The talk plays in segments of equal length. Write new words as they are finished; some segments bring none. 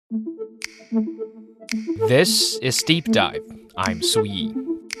This is Deep Dive. I'm Su Yi.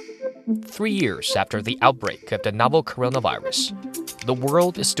 3 years after the outbreak of the novel coronavirus, the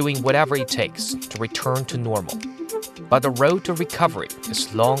world is doing whatever it takes to return to normal. But the road to recovery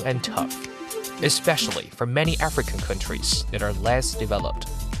is long and tough, especially for many African countries that are less developed.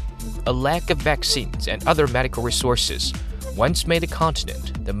 A lack of vaccines and other medical resources once made the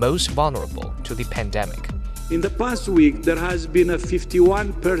continent the most vulnerable to the pandemic. In the past week, there has been a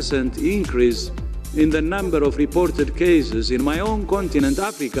 51% increase in the number of reported cases in my own continent,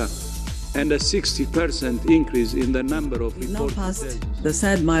 Africa, and a 60% increase in the number of reported We've now passed deaths. the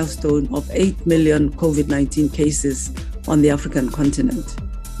sad milestone of 8 million COVID-19 cases on the African continent.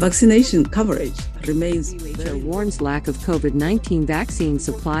 Vaccination coverage remains WHO warns lack of COVID-19 vaccine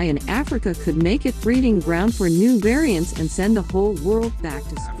supply in Africa could make it breeding ground for new variants and send the whole world back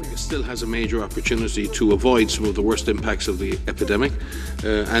to square. Africa still has a major opportunity to avoid some of the worst impacts of the epidemic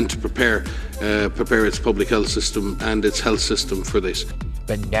and to prepare its public health system and its health system for this.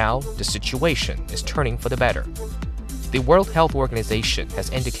 But now the situation is turning for the better. The World Health Organization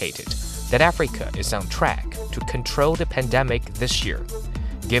has indicated that Africa is on track to control the pandemic this year,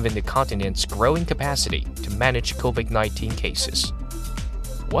 given the continent's growing capacity to manage COVID-19 cases.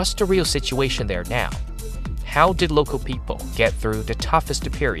 What's the real situation there now? How did local people get through the toughest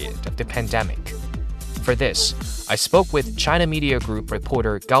period of the pandemic? For this, I spoke with China Media Group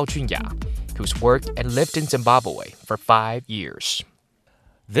reporter Gao Junya, who's worked and lived in Zimbabwe for 5 years.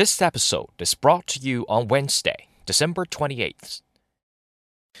 This episode is brought to you on Wednesday, December 28th.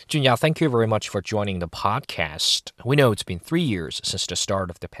 Junya, thank you very much for joining the podcast. We know it's been 3 years since the start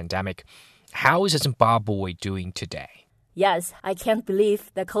of the pandemic. How is Zimbabwe doing today? Yes, I can't believe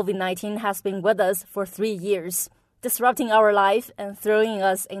that COVID-19 has been with us for 3 years, disrupting our life and throwing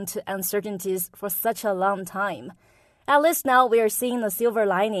us into uncertainties for such a long time. At least now we are seeing a silver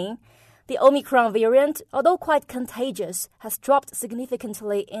lining. The Omicron variant, although quite contagious, has dropped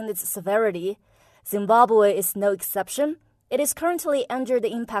significantly in its severity. Zimbabwe is no exception. It is currently under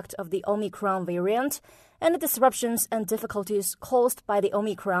the impact of the Omicron variant, and the disruptions and difficulties caused by the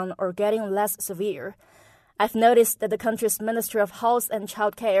Omicron are getting less severe. I've noticed that the country's Ministry of Health and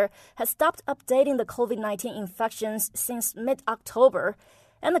Child Care has stopped updating the COVID-19 infections since mid-October,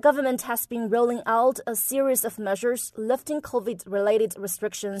 and the government has been rolling out a series of measures lifting COVID-related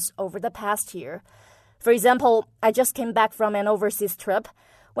restrictions over the past year. For example, I just came back from an overseas trip.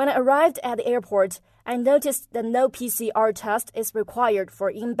 When I arrived at the airport, I noticed that no PCR test is required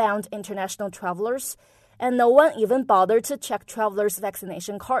for inbound international travelers, and no one even bothered to check travelers'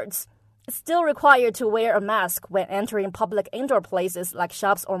 vaccination cards. It's still required to wear a mask when entering public indoor places like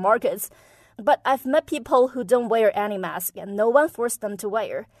shops or markets, but I've met people who don't wear any mask and no one forced them to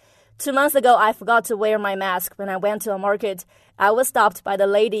wear. 2 months ago, I forgot to wear my mask when I went to a market. I was stopped by the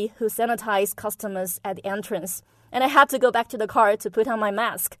lady who sanitized customers at the entrance, and I had to go back to the car to put on my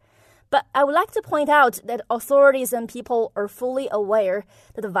mask. But I would like to point out that authorities and people are fully aware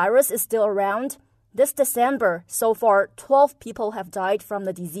that the virus is still around. This December, so far, 12 people have died from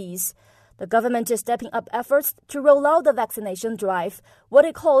the disease. The government is stepping up efforts to roll out the vaccination drive, what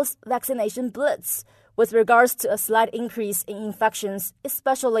it calls vaccination blitz, with regards to a slight increase in infections,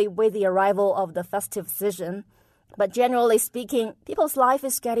 especially with the arrival of the festive season. But generally speaking, people's life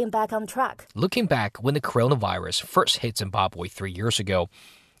is getting back on track. Looking back when the coronavirus first hit Zimbabwe 3 years ago,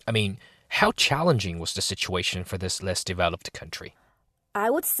 how challenging was the situation for this less developed country? I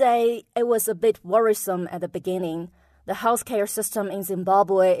would say it was a bit worrisome at the beginning. The healthcare system in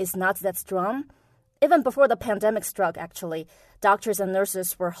Zimbabwe is not that strong. Even before the pandemic struck, actually, doctors and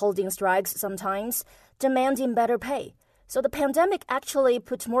nurses were holding strikes sometimes, demanding better pay. So the pandemic actually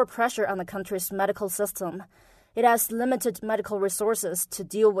put more pressure on the country's medical system. It has limited medical resources to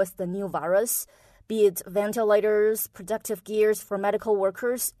deal with the new virus, be it ventilators, protective gears for medical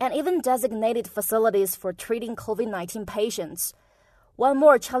workers, and even designated facilities for treating COVID-19 patients. One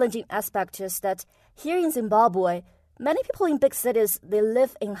more challenging aspect is that here in Zimbabwe, many people in big cities, they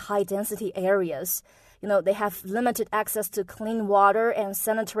live in high-density areas. They have limited access to clean water and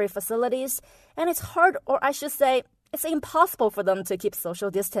sanitary facilities, and it's hard, or I should say, it's impossible for them to keep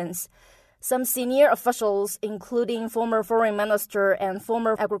social distance. Some senior officials, including former foreign minister and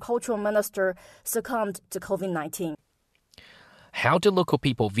former agricultural minister, succumbed to COVID-19. How do local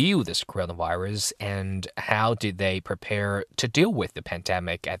people view this coronavirus, and how did they prepare to deal with the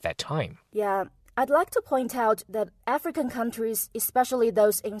pandemic at that time? Yeah, I'd like to point out that African countries, especially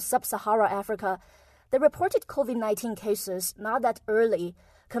those in sub-Sahara Africa, they reported COVID-19 cases not that early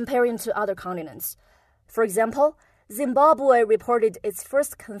comparing to other continents. For example, Zimbabwe reported its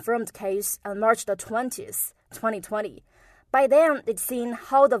first confirmed case on March the 20th, 2020. by then they'd seen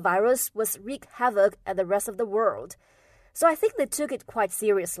how the virus was wreak havoc at the rest of the world. So I think they took it quite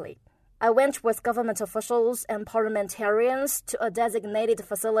seriously. I went with government officials and parliamentarians to a designated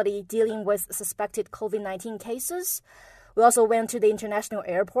facility dealing with suspected COVID-19 cases. We also went to the international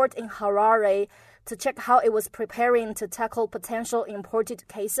airport in Harare to check how it was preparing to tackle potential imported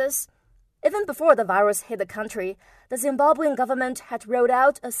cases. Even before the virus hit the country, the Zimbabwean government had rolled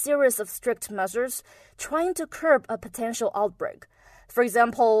out a series of strict measures trying to curb a potential outbreak. For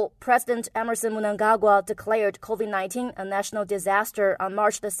example, President Emmerson Mnangagwa declared COVID-19 a national disaster on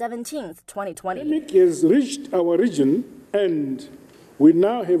March the 17th, 2020. The pandemic has reached our region, and we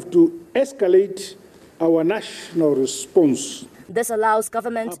now have to escalate our national response. This allows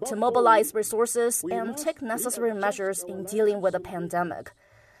government to mobilize resources and take necessary measures in dealing with the pandemic.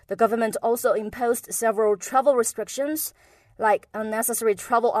 The government also imposed several travel restrictions, like unnecessary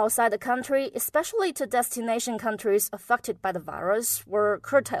travel outside the country, especially to destination countries affected by the virus, were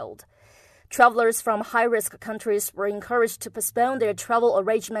curtailed. Travelers from high-risk countries were encouraged to postpone their travel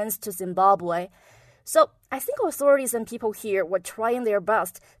arrangements to Zimbabwe. So I think authorities and people here were trying their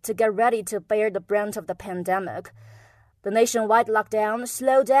best to get ready to bear the brunt of the pandemic. The nationwide lockdown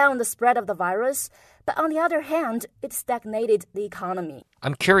slowed down the spread of the virus, but on the other hand, it stagnated the economy.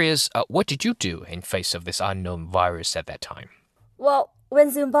 I'm curious, what did you do in face of this unknown virus at that time? Well,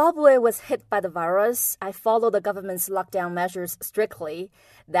 when Zimbabwe was hit by the virus, I followed the government's lockdown measures strictly,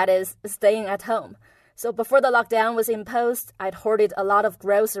 that is, staying at home. So before the lockdown was imposed, I'd hoarded a lot of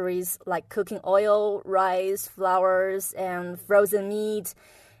groceries like cooking oil, rice, flours, and frozen meat,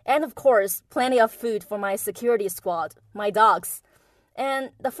 and of course, plenty of food for my security squad, my dogs.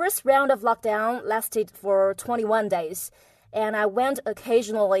 And the first round of lockdown lasted for 21 days, and I went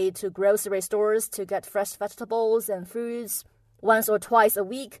occasionally to grocery stores to get fresh vegetables and fruits. Once or twice a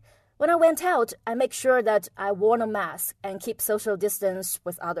week, when I went out, I make sure that I wore a mask and keep social distance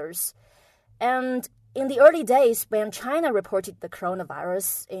with others. And in the early days when China reported the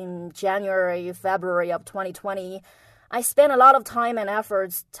coronavirus in January, February of 2020, I spent a lot of time and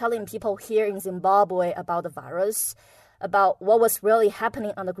efforts telling people here in Zimbabwe about the virus, about what was really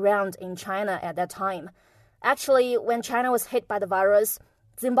happening on the ground in China at that time. Actually, when China was hit by the virus,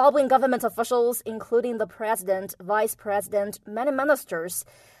 Zimbabwean government officials, including the president, vice president, many ministers,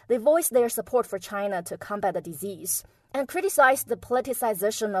 they voiced their support for China to combat the disease and criticized the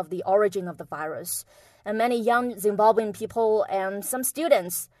politicization of the origin of the virus. And many young Zimbabwean people and some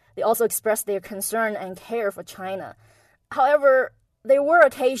students, they also expressed their concern and care for China. However, there were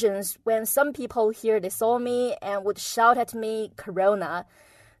occasions when some people here, they saw me and would shout at me, "Corona."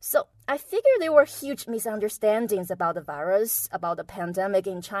 So I figure there were huge misunderstandings about the virus, about the pandemic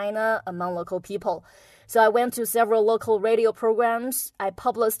in China among local people. So I went to several local radio programs. I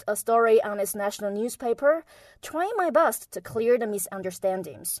published a story on its national newspaper, trying my best to clear the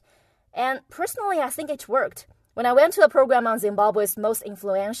misunderstandings. And personally, I think it worked. When I went to a program on Zimbabwe's most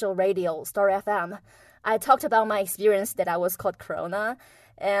influential radio, Star FM, I talked about my experience that I was called Corona,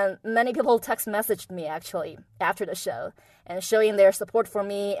 and many people text messaged me actually after the show and showing their support for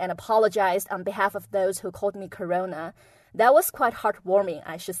me and apologized on behalf of those who called me Corona. That was quite heartwarming,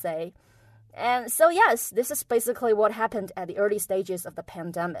 I should say. And so yes, this is basically what happened at the early stages of the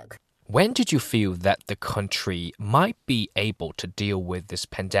pandemic. When did you feel that the country might be able to deal with this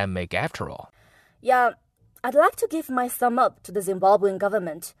pandemic after all? Yeah, I'd like to give my thumb up to the Zimbabwean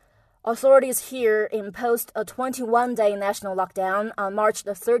government. Authorities here imposed a 21-day national lockdown on March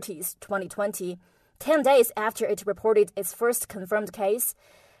the 30th, 2020, 10 days after it reported its first confirmed case.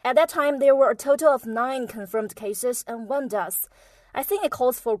 At that time, there were a total of 9 confirmed cases and 1 death. I think it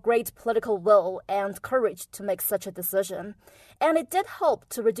calls for great political will and courage to make such a decision. And it did help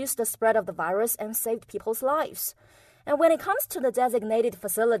to reduce the spread of the virus and saved people's lives. And when it comes to the designated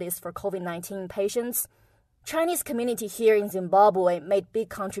facilities for COVID-19 patients, Chinese community here in Zimbabwe made big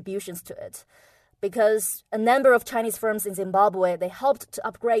contributions to it because a number of Chinese firms in Zimbabwe, they helped to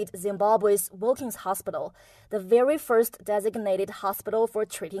upgrade Zimbabwe's Wilkins Hospital, the very first designated hospital for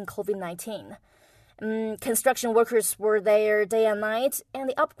treating COVID-19. Construction workers were there day and night, and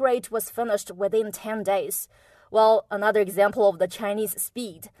the upgrade was finished within 10 days. Well, another example of the Chinese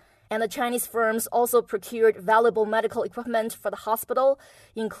speed. And the Chinese firms also procured valuable medical equipment for the hospital,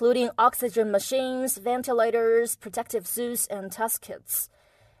 including oxygen machines, ventilators, protective suits, and test kits.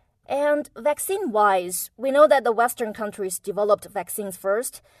 And vaccine-wise, we know that the Western countries developed vaccines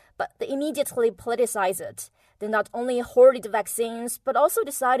first, but they immediately politicized it. They not only hoarded vaccines, but also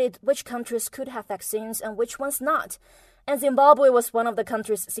decided which countries could have vaccines and which ones not. And Zimbabwe was one of the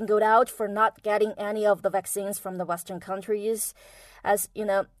countries singled out for not getting any of the vaccines from the Western countries, as, you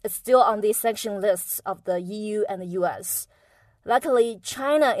know, it's still on the sanction lists of the EU and the US. Luckily,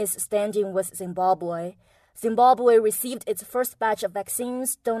 China is standing with Zimbabwe. Zimbabwe received its first batch of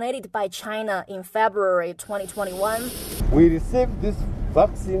vaccines donated by China in February 2021. We received this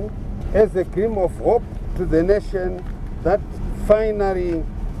vaccine as a gleam of hope to the nation that finally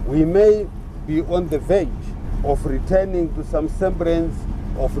we may be on the verge of returning to some semblance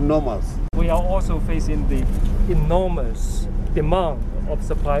of normalcy. We are also facing the enormous demand of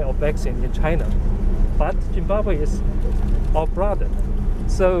supply of vaccine in China. But Zimbabwe is our brother.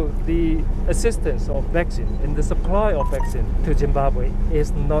 So the assistance of vaccine and the supply of vaccine to Zimbabwe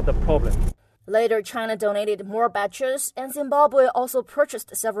is not a problem. Later, China donated more batches, and Zimbabwe also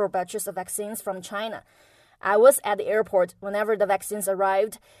purchased several batches of vaccines from China. I was at the airport whenever the vaccines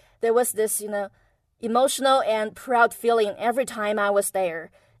arrived. There was this, emotional and proud feeling every time I was there.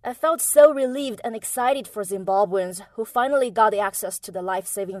 I felt so relieved and excited for Zimbabweans who finally got the access to the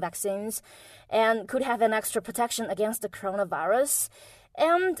life-saving vaccines and could have an extra protection against the coronavirus.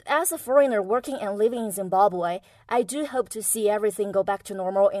 And as a foreigner working and living in Zimbabwe, I do hope to see everything go back to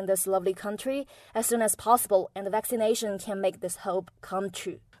normal in this lovely country as soon as possible, and the vaccination can make this hope come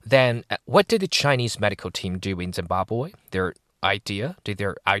true. Then, what did the Chinese medical team do in Zimbabwe? Did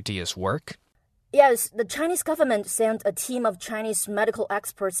their ideas work? Yes, the Chinese government sent a team of Chinese medical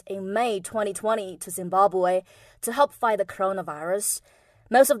experts in May 2020 to Zimbabwe to help fight the coronavirus.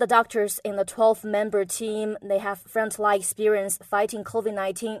 Most of the doctors in the 12-member team, they have frontline experience fighting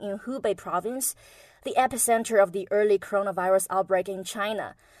COVID-19 in Hubei province, the epicenter of the early coronavirus outbreak in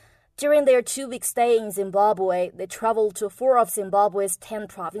China. During their 2-week stay in Zimbabwe, they traveled to 4 of Zimbabwe's 10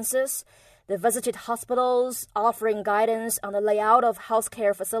 provinces. They visited hospitals, offering guidance on the layout of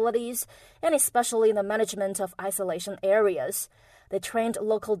healthcare facilities and especially the management of isolation areas. They trained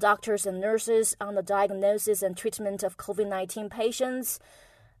local doctors and nurses on the diagnosis and treatment of COVID-19 patients.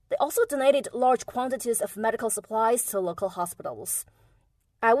 They also donated large quantities of medical supplies to local hospitals.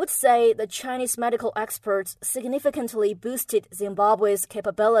 I would say the Chinese medical experts significantly boosted Zimbabwe's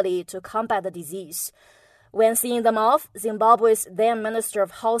capability to combat the disease. When seeing them off, Zimbabwe's then Minister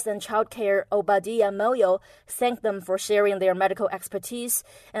of Health and Childcare, Obadiah Moyo, thanked them for sharing their medical expertise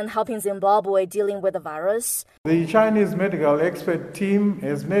and helping Zimbabwe dealing with the virus. The Chinese medical expert team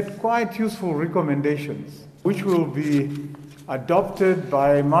has made quite useful recommendations, which will be adopted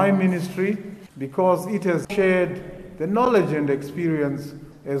by my ministry because it has shared the knowledge and experience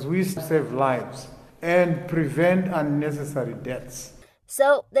as we save lives and prevent unnecessary deaths.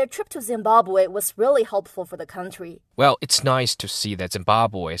 So their trip to Zimbabwe was really helpful for the country. Well, it's nice to see that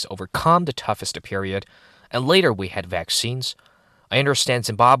Zimbabwe has overcome the toughest period, and later we had vaccines. I understand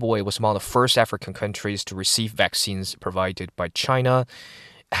Zimbabwe was one of the first African countries to receive vaccines provided by China.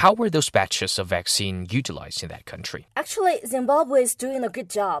 How were those batches of vaccine utilized in that country? Actually, Zimbabwe is doing a good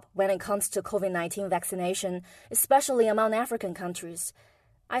job when it comes to COVID-19 vaccination, especially among African countries.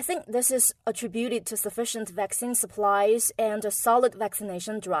 I think this is attributed to sufficient vaccine supplies and a solid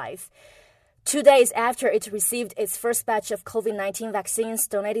vaccination drive. 2 days after it received its first batch of COVID-19 vaccines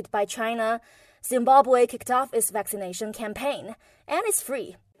donated by China, Zimbabwe kicked off its vaccination campaign, and it's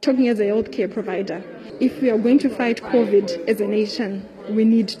free. Talking as a healthcare provider, if we are going to fight COVID as a nation, we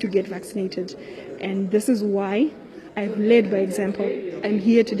need to get vaccinated. And this is why I've led by example. I'm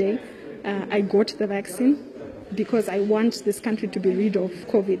here today. I got the vaccine because I want this country to be rid of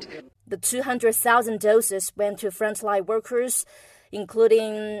COVID. The 200,000 doses went to frontline workers,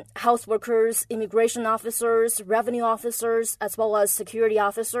 including health workers, immigration officers, revenue officers, as well as security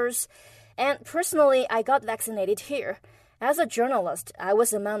officers. And personally, I got vaccinated here. As a journalist, I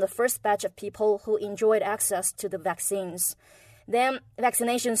was among the first batch of people who enjoyed access to the vaccines. Then,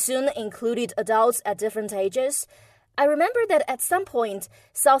 vaccination soon included adults at different ages. I remember that at some point,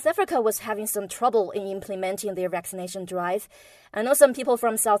 South Africa was having some trouble in implementing their vaccination drive. I know some people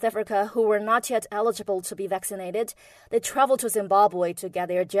from South Africa who were not yet eligible to be vaccinated. They traveled to Zimbabwe to get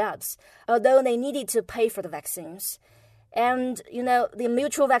their jabs, although they needed to pay for the vaccines. And, the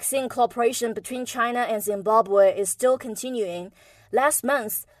mutual vaccine cooperation between China and Zimbabwe is still continuing. Last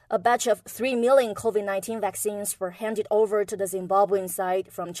month, a batch of 3 million COVID-19 vaccines were handed over to the Zimbabwean side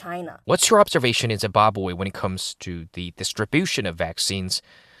from China. What's your observation in Zimbabwe when it comes to the distribution of vaccines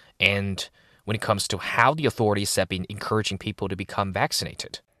and when it comes to how the authorities have been encouraging people to become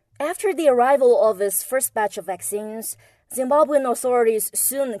vaccinated? After the arrival of its first batch of vaccines, Zimbabwean authorities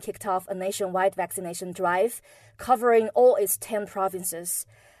soon kicked off a nationwide vaccination drive covering all its 10 provinces.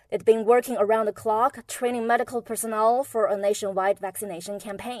 They'd been working around the clock, training medical personnel for a nationwide vaccination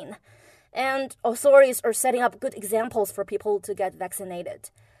campaign. And authorities are setting up good examples for people to get vaccinated.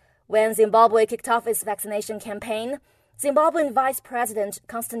 When Zimbabwe kicked off its vaccination campaign, Zimbabwean Vice President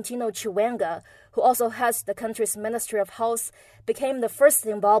Constantino Chiwenga, who also heads the country's Ministry of Health, became the first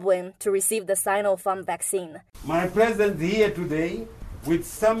Zimbabwean to receive the Sinopharm vaccine. My presence here today with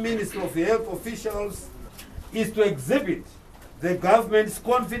some Ministry of Health officials is to exhibit the government's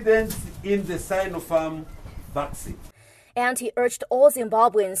confidence in the Sinopharm vaccine. And he urged all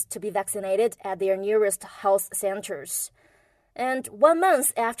Zimbabweans to be vaccinated at their nearest health centers. And 1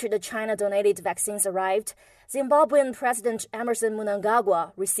 month after the China-donated vaccines arrived, Zimbabwean President Emmerson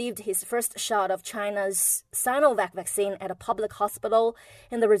Mnangagwa received his first shot of China's Sinovac vaccine at a public hospital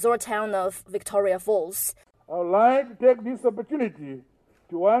in the resort town of Victoria Falls. I would like to take this opportunity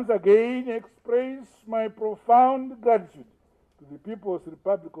to once again express my profound gratitude to the People's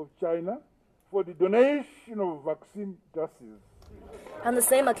Republic of China for the donation of vaccine doses. On the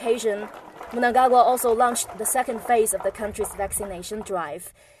same occasion, Mnangagwa also launched the second phase of the country's vaccination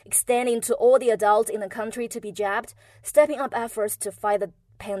drive, extending to all the adults in the country to be jabbed, stepping up efforts to fight the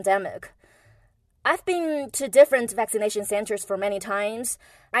pandemic. I've been to different vaccination centers for many times.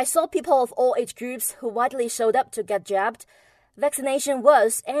 I saw people of all age groups who widely showed up to get jabbed. Vaccination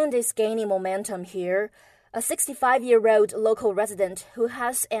was and is gaining momentum here. A 65-year-old local resident who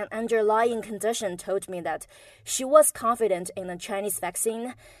has an underlying condition told me that she was confident in the Chinese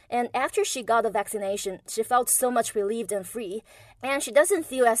vaccine, and after she got the vaccination, she felt so much relieved and free, and she doesn't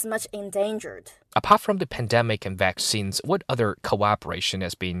feel as much endangered. Apart from the pandemic and vaccines, what other cooperation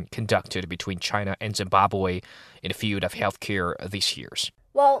has been conducted between China and Zimbabwe in the field of healthcare these years?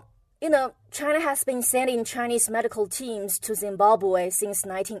 Well, China has been sending Chinese medical teams to Zimbabwe since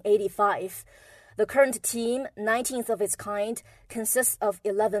 1985. The current team, 19th of its kind, consists of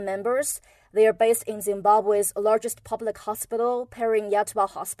 11 members. They are based in Zimbabwe's largest public hospital, Perinyatua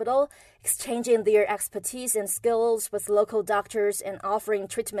Hospital, exchanging their expertise and skills with local doctors and offering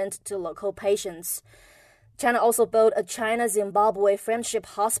treatment to local patients. China also built a China-Zimbabwe Friendship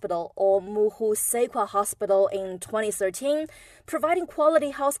Hospital, or Muhu Sekwa Hospital, in 2013, providing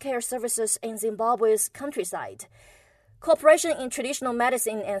quality healthcare services in Zimbabwe's countryside. Cooperation in traditional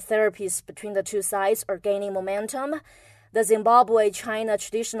medicine and therapies between the two sides are gaining momentum. The Zimbabwe-China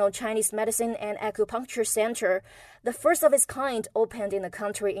Traditional Chinese Medicine and Acupuncture Center, the first of its kind, opened in the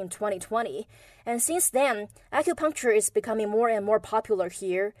country in 2020. And since then, acupuncture is becoming more and more popular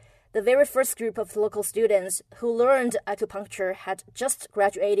here. The very first group of local students who learned acupuncture had just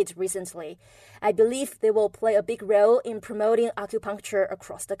graduated recently. I believe they will play a big role in promoting acupuncture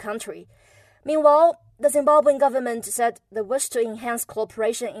across the country. Meanwhile, the Zimbabwean government said they wish to enhance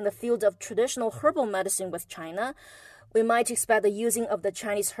cooperation in the field of traditional herbal medicine with China. We might expect the using of the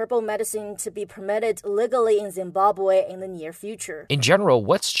Chinese herbal medicine to be permitted legally in Zimbabwe in the near future. In general,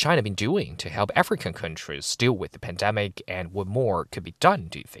 what's China been doing to help African countries deal with the pandemic, and what more could be done,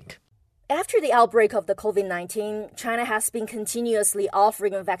 do you think? After the outbreak of the COVID-19, China has been continuously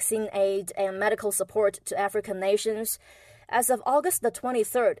offering vaccine aid and medical support to African nations. As of August the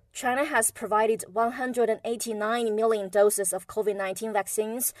 23rd, China has provided 189 million doses of COVID-19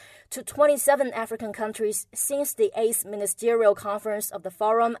 vaccines to 27 African countries since the 8th Ministerial Conference of the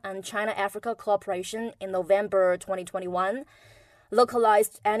Forum on China-Africa Cooperation in November 2021.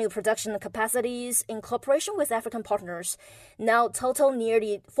 Localized annual production capacities in cooperation with African partners now total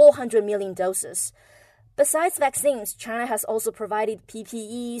nearly 400 million doses. Besides vaccines, China has also provided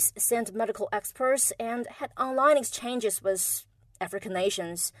PPEs, sent medical experts, and had online exchanges with African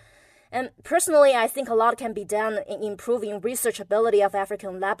nations. And personally, I think a lot can be done in improving researchability of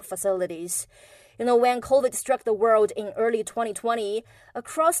African lab facilities. When COVID struck the world in early 2020,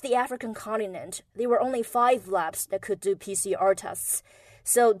 across the African continent, there were only 5 labs that could do PCR tests.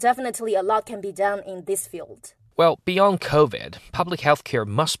 So definitely a lot can be done in this field. Well, beyond COVID, public healthcare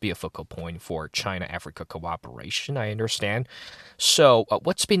must be a focal point for China-Africa cooperation, I understand. So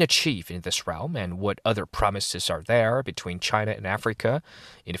what's been achieved in this realm, and what other promises are there between China and Africa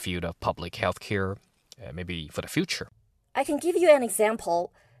in the field of public healthcare, maybe for the future? I can give you an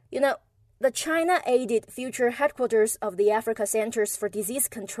example. The China-aided future headquarters of the Africa Centers for Disease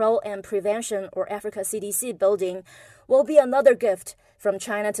Control and Prevention, or Africa CDC building, will be another gift from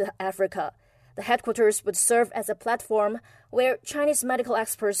China to Africa. The headquarters would serve as a platform where Chinese medical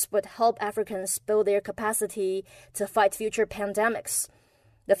experts would help Africans build their capacity to fight future pandemics.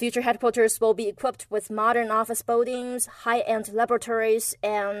 The future headquarters will be equipped with modern office buildings, high-end laboratories,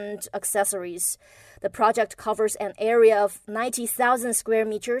 and accessories. The project covers an area of 90,000 square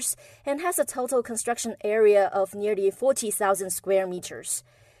meters and has a total construction area of nearly 40,000 square meters.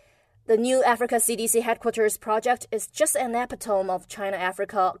 The new Africa CDC headquarters project is just an epitome of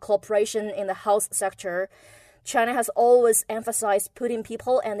China-Africa cooperation in the health sector. China has always emphasized putting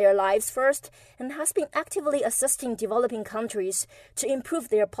people and their lives first and has been actively assisting developing countries to improve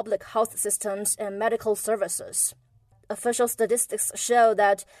their public health systems and medical services. Official statistics show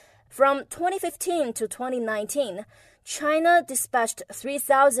that from 2015 to 2019, China dispatched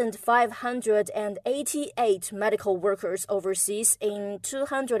 3,588 medical workers overseas in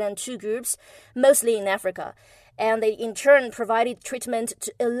 202 groups, mostly in Africa, and they in turn provided treatment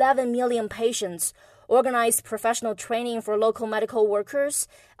to 11 million patients, organized professional training for local medical workers,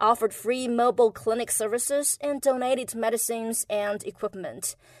 offered free mobile clinic services, and donated medicines and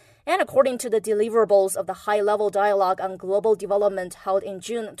equipment. And according to the deliverables of the high-level dialogue on global development held in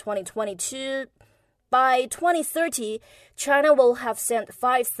June 2022, by 2030, China will have sent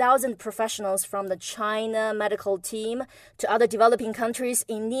 5,000 professionals from the China medical team to other developing countries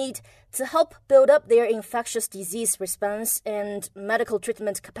in need to help build up their infectious disease response and medical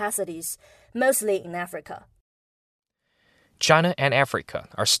treatment capacities, mostly in Africa. China and Africa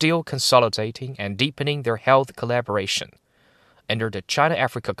are still consolidating and deepening their health collaboration. Under the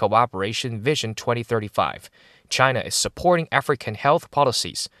China-Africa Cooperation Vision 2035, China is supporting African health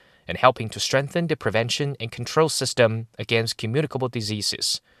policies and helping to strengthen the prevention and control system against communicable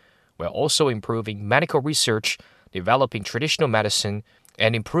diseases, while also improving medical research, developing traditional medicine,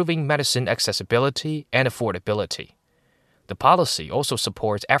 and improving medicine accessibility and affordability. The policy also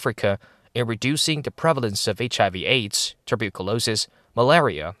supports Africa in reducing the prevalence of HIV/AIDS, tuberculosis,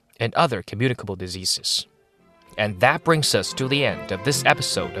 malaria, and other communicable diseases. And that brings us to the end of this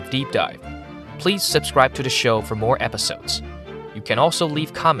episode of Deep Dive. Please subscribe to the show for more episodes. You can also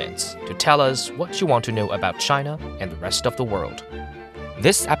leave comments to tell us what you want to know about China and the rest of the world.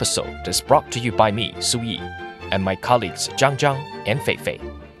 This episode is brought to you by me, Su Yi, and my colleagues Zhang Zhang and Fei Fei.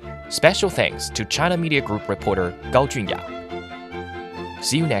 Special thanks to China Media Group reporter Gao Junya.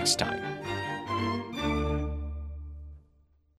 See you next time.